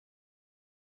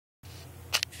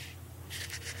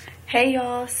Hey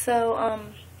y'all, so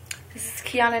this is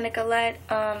Kiana Nicolette,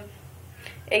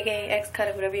 aka X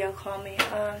Cutter, whatever y'all call me.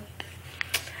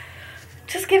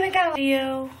 Just giving out a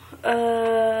video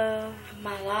of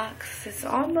my locks. It's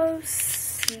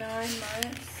almost 9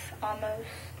 months,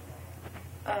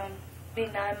 be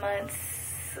 9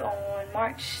 months on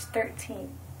March 13th.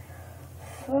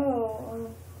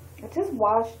 So I just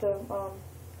washed them,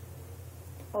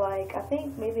 like I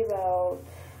think maybe about,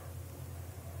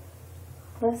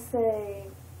 let's say,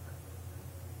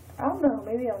 I don't know,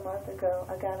 maybe a month ago.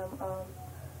 I got them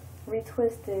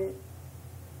retwisted.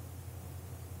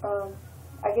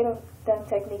 I get a done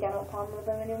technique. I don't palm with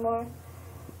them anymore.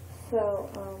 So,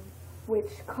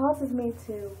 which causes me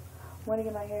to want to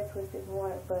get my hair twisted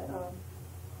more. But,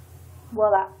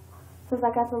 since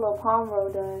I got the little palm roll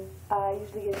done, I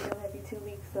usually get it done every 2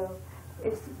 weeks. So,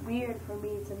 it's weird for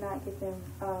me to not get them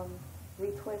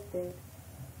retwisted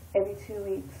every 2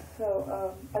 weeks.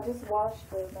 So I just washed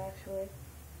them actually,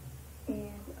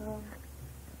 and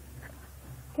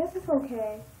guess it's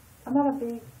okay. I'm not a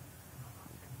big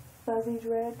fuzzy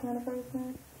dread kind of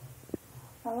person.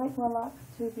 I like my locks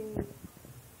to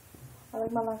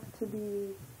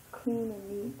be clean and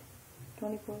neat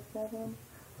 24/7.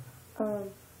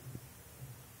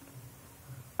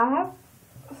 I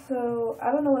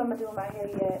don't know what I'm gonna do with my hair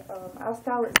yet. I'll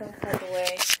style it some type of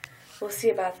way. We'll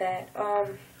see about that.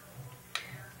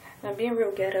 I'm being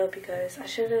real ghetto because I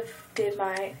should have did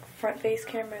my front face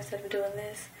camera instead of doing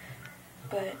this,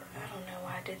 but I don't know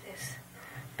why I did this.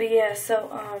 But yeah, so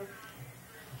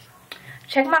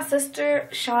check my sister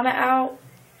Shauna out.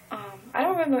 I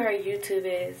don't remember her YouTube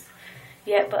is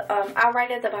yet, but I'll write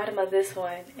at the bottom of this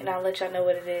one and I'll let y'all know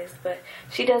what it is. But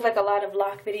she does like a lot of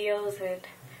lock videos and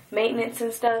maintenance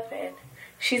and stuff, and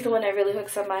she's the one that really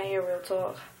hooks up my hair, real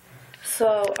talk.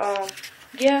 So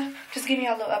yeah, just giving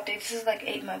y'all a little update. This is like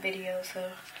 8-month video,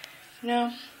 so, you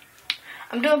know,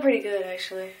 I'm doing pretty good,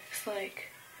 actually. It's like,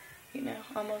 you know,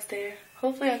 almost there.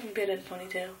 Hopefully I can get in a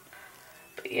ponytail.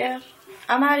 But yeah,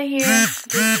 I'm out of here. This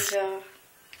is y'all.